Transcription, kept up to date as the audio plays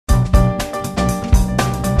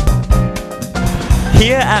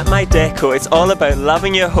Here at mydeco, it's all about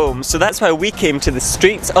loving your home, so that's why we came to the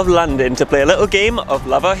streets of London to play a little game of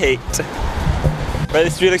love or hate. Right,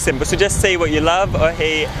 it's really simple, so just say what you love or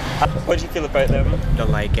hate. What do you feel about them? Don't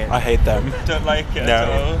like it. I hate them. Don't like it No. at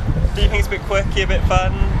all? Do you think it's a bit quirky, a bit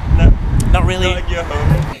fun? No? Not really. Not like your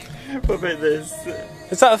home. What about this?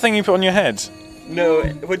 Is that a thing you put on your head? No,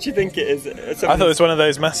 what do you think it is? I thought it was one of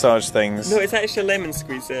those massage things. No, it's actually a lemon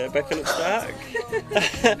squeezer by Philip Stark.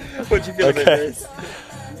 What do you feel about this?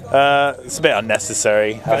 It's a bit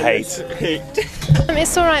unnecessary. I hate. Hate.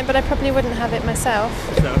 It's alright, but I probably wouldn't have it myself.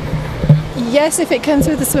 So, Yes, if it comes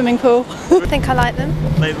with the swimming pool. I think I like them.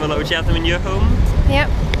 like them a lot. Would you have them in your home? Yep.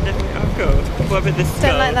 Definitely. Oh, cool. What about this skull?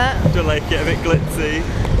 Don't like that. Don't like it, a bit glitzy.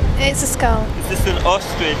 It's a skull. Is this an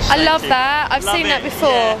ostrich? I love that. I've seen that before.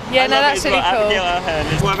 Yeah, no, that's really cool.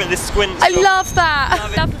 What about this squint? I love that.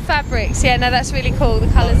 I love the fabrics. Yeah, no, that's really cool. The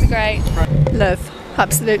colours are great. Love.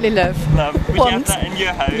 Absolutely love. Love. Would you have that in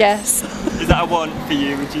your house? Yes. Is that a want for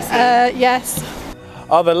you, would you say? Yes.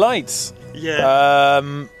 Are the lights? Yeah.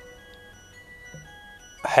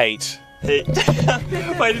 Hate. Hate.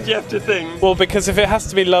 Why did you have to think? Well, because if it has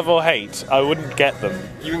to be love or hate, I wouldn't get them.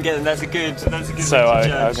 You wouldn't get them, that's a good So way to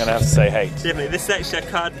judge. I'm going to have to say hate. Definitely. This is actually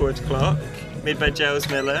a cardboard clock made by Giles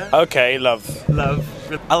Miller. Okay, love. Love.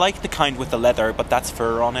 I like the kind with the leather, but that's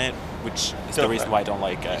fur on it, which is the reason why I don't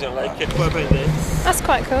like it. You don't like it. What about this? That's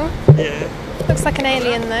quite cool. Yeah. Looks like an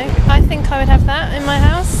alien though. I think I would have that in my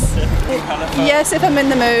house. Yes, if I'm in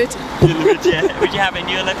the mood. Would you have it in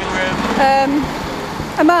your living room?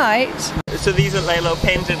 I might. So these are like little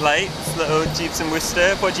pendant lights, little Jeeves and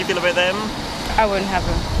Worcester. What do you feel about them? I wouldn't have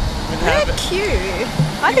them. Wouldn't have it. Cute.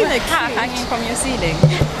 I think they're Hat cute. hanging from your ceiling.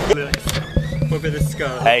 What about the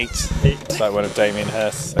skull? Hate. Hate. It's like one of Damien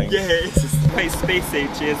Hirst's things. Yeah, it's quite space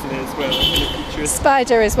agey, isn't it, as well? Kind of futurist.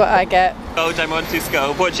 Spider is what I get. Gold Diamante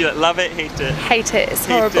skull. What do you like? Love it? Hate it? Hate it. It's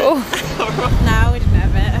Hate horrible. it. No, I wouldn't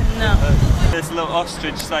have it. No. This little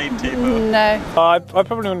ostrich side table. No. I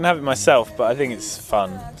probably wouldn't have it myself, but I think it's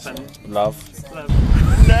fun. Fun. Love. No,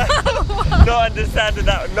 not understanding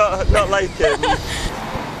that, not liking.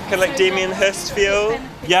 Kind of like Damien Hirst feel.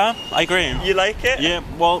 Yeah, I agree. You like it? Yeah,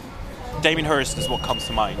 well, Damien Hirst is what comes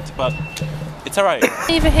to mind, but it's alright.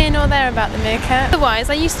 Neither here nor there about the meerkat. Otherwise,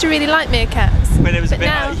 I used to really like meerkats. When it was a bit,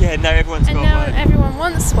 now, yeah, now everyone's and got now one. everyone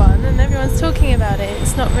wants one, and everyone's talking about it.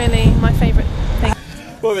 It's not really my favourite thing.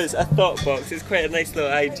 Well, it's a thought box. It's quite a nice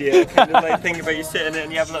little idea. Kind of like think about you sit in it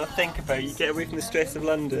and you have a little think about it. You get away from the stress of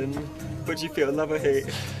London. What do you feel? Love or hate?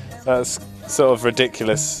 That's sort of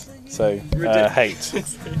ridiculous. So, hate.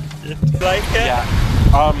 You like it? Yeah.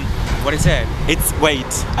 What is it? It's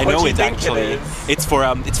I What know do you it think actually. it is? It's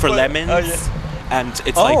for lemons. Oh, yeah. And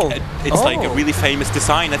it's like a really famous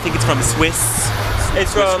design. I think it's from a Swiss.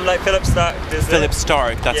 It's from like Philip Stark, is Philip it?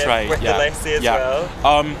 Stark, that's Yeah, right. with the lacy as well.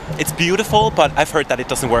 It's beautiful, but I've heard that it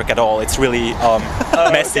doesn't work at all. It's really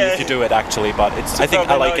messy if you do it actually, but I think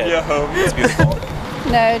I like it. Your home. It's beautiful.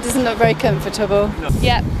 No, it doesn't look very comfortable.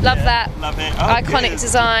 Yeah, love that. Love it. Oh, Iconic good.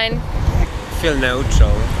 design. Feel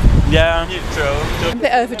neutral. Yeah. Neutral. A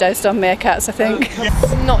bit overdosed on meerkats, I think.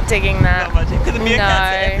 Not digging that. Not much. Because the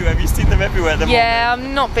meerkats are everywhere. Have you seen them everywhere at the Yeah, moment?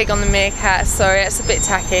 I'm not big on the meerkats. Sorry, it's a bit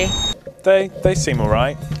tacky. They seem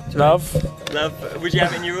alright. Love. Love. Would you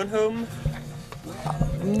have it in your own home?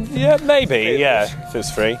 Yeah, maybe. Yeah, if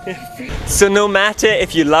it's free. So no matter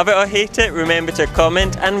if you love it or hate it, remember to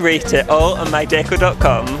comment and rate it all on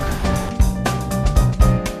mydeco.com.